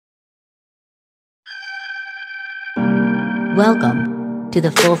Welcome to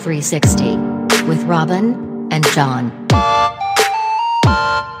the Full 360 with Robin and John.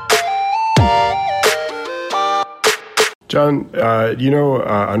 John,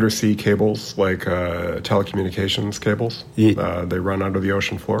 undersea cables, like telecommunications cables? They run under the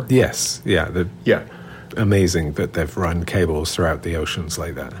ocean floor? Yes, yeah. Yeah. Amazing that they've run cables throughout the oceans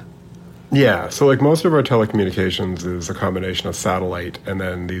like that. Yeah, so like most of our telecommunications is a combination of satellite and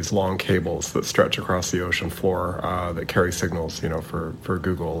then these long cables that stretch across the ocean floor that carry signals, for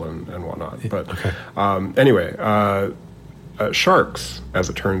Google and whatnot. But anyway, sharks, as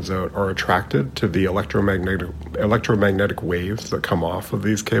it turns out, are attracted to the electromagnetic waves that come off of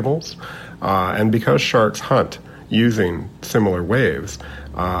these cables. And because sharks hunt using similar waves,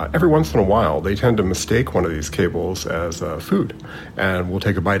 every once in a while they tend to mistake one of these cables as food and will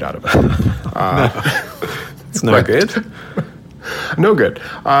take a bite out of it. It's no good. No good.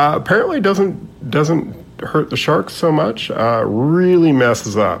 Apparently doesn't hurt the sharks so much. Really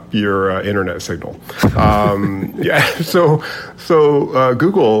messes up your internet signal. So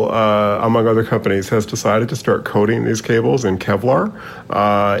Google, among other companies, has decided to start coating these cables in Kevlar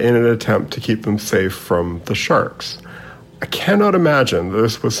in an attempt to keep them safe from the sharks. I cannot imagine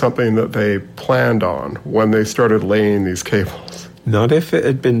this was something that they planned on when they started laying these cables. Not if it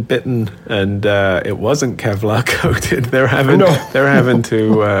had been bitten and it wasn't Kevlar coated. They're having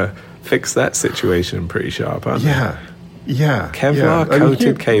to fix that situation pretty sharp, aren't they? Yeah. Kevlar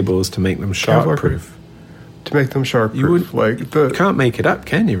coated cables to make them shark proof. To make them shark proof. You can't make it up,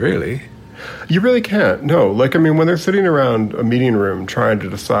 can you, really? You really can't. No. When they're sitting around a meeting room trying to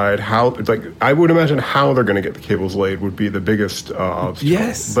decide how, I would imagine how they're going to get the cables laid would be the biggest obstacle.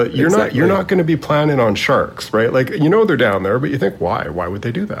 Yes. But you're not going to be planning on sharks, right? They're down there, but you think, why? Why would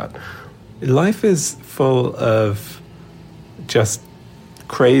they do that? Life is full of just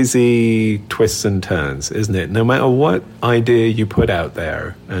crazy twists and turns, isn't it? No matter what idea you put out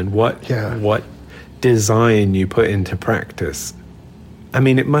there and what design you put into practice, I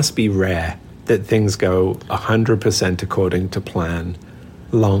mean, it must be rare that things go 100% according to plan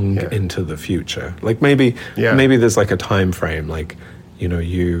long into the future. Maybe there's a time frame,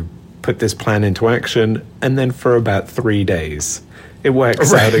 you put this plan into action and then for about 3 days it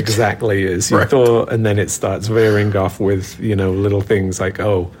works out exactly as you thought, and then it starts veering off with, little things like,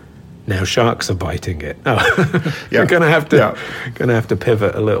 now sharks are biting it. You're gonna have to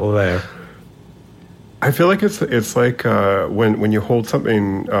pivot a little there. I feel like it's like when you hold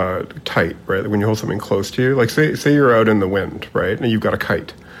something tight, right? When you hold something close to you, say you're out in the wind, right? And you've got a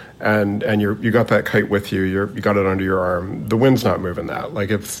kite, and you got that kite with you. You got it under your arm. The wind's not moving that.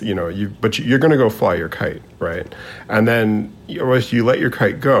 But you're going to go fly your kite, right? And then you let your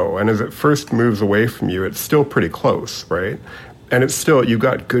kite go, and as it first moves away from you, it's still pretty close, right? And it's still, you've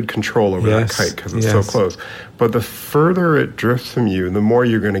got good control over that kite because it's so close. But the further it drifts from you, the more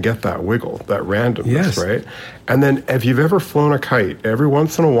you're going to get that wiggle, that randomness, right? And then if you've ever flown a kite, every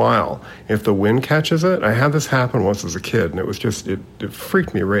once in a while, if the wind catches it, I had this happen once as a kid, and it was just, it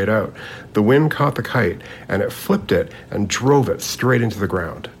freaked me right out. The wind caught the kite, and it flipped it and drove it straight into the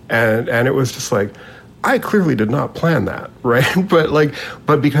ground. And it was just like, I clearly did not plan that, right?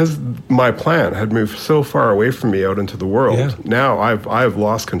 But because my plan had moved so far away from me out into the world, now I've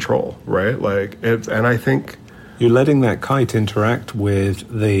lost control, right? And I think you're letting that kite interact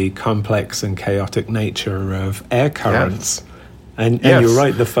with the complex and chaotic nature of air currents. And you're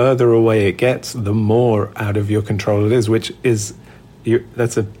right, the further away it gets, the more out of your control it is,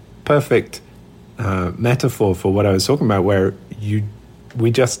 that's a perfect metaphor for what I was talking about, where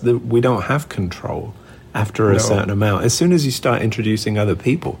we don't have control after a certain amount. As soon as you start introducing other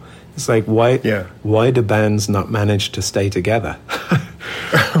people, it's like, why do bands not manage to stay together?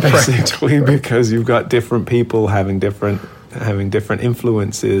 Basically, because you've got different people having different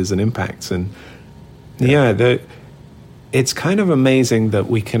influences and impacts, and it's kind of amazing that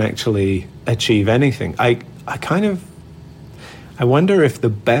we can actually achieve anything. I wonder if the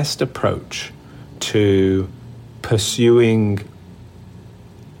best approach to pursuing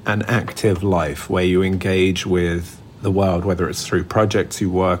an active life where you engage with the world, whether it's through projects you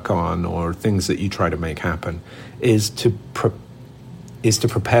work on or things that you try to make happen, is to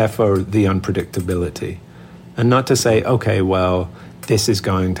prepare for the unpredictability, and not to say, okay, well, this is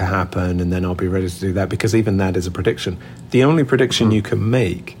going to happen and then I'll be ready to do that, because even that is a prediction. The only prediction you can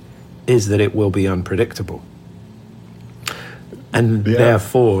make is that it will be unpredictable. And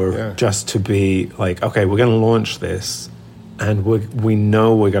therefore, just to be like, okay, we're going to launch this, and we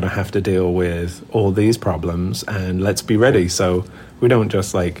know we're going to have to deal with all these problems, and let's be ready. So we don't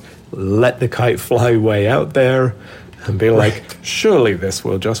just let the kite fly way out there and be like, surely this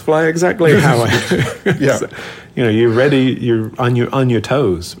will just fly exactly how I... Yeah. So, you're ready, you're on your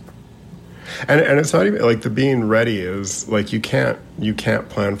toes. And it's not even like the being ready is like you can't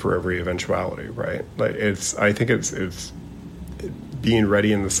plan for every eventuality, right? Like I think it's being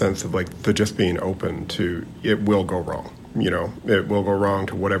ready in the sense of like the just being open to it will go wrong. It will go wrong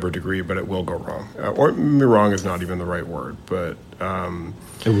to whatever degree, but it will go wrong. Or wrong is not even the right word, but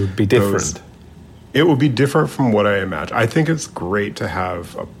it would be different. It would be different from what I imagine. I think it's great to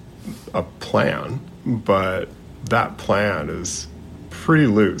have a plan, but that plan is pretty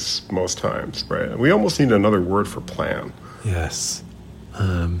loose most times, right? We almost need another word for plan. Yes.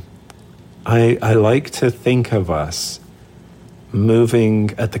 I like to think of us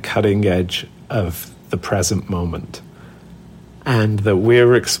moving at the cutting edge of the present moment, and that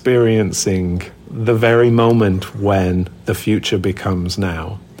we're experiencing the very moment when the future becomes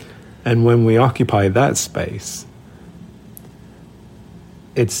now. And when we occupy that space,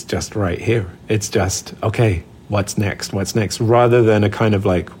 it's just right here. It's just, okay, what's next? What's next? Rather than a kind of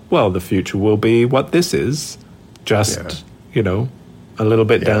like, well, the future will be what this is, just, a little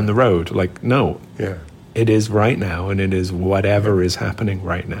bit down the road. Like, no. Yeah. It is right now, and it is whatever is happening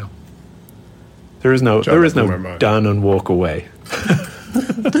right now. There is no done and walk away.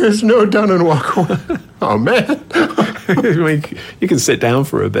 There's no done and walk away. Oh, man. I mean, you can sit down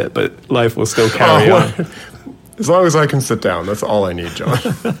for a bit, but life will still carry on. As long as I can sit down, that's all I need, John.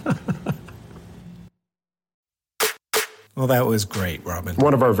 Well, that was great, Robin.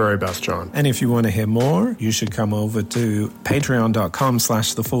 One of our very best, John. And if you want to hear more, you should come over to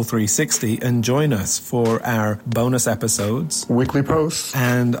patreon.com/thefull360 and join us for our bonus episodes, weekly posts,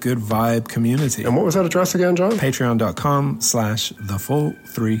 and good vibe community. And what was that address again, John?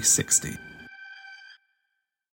 Patreon.com/thefull360.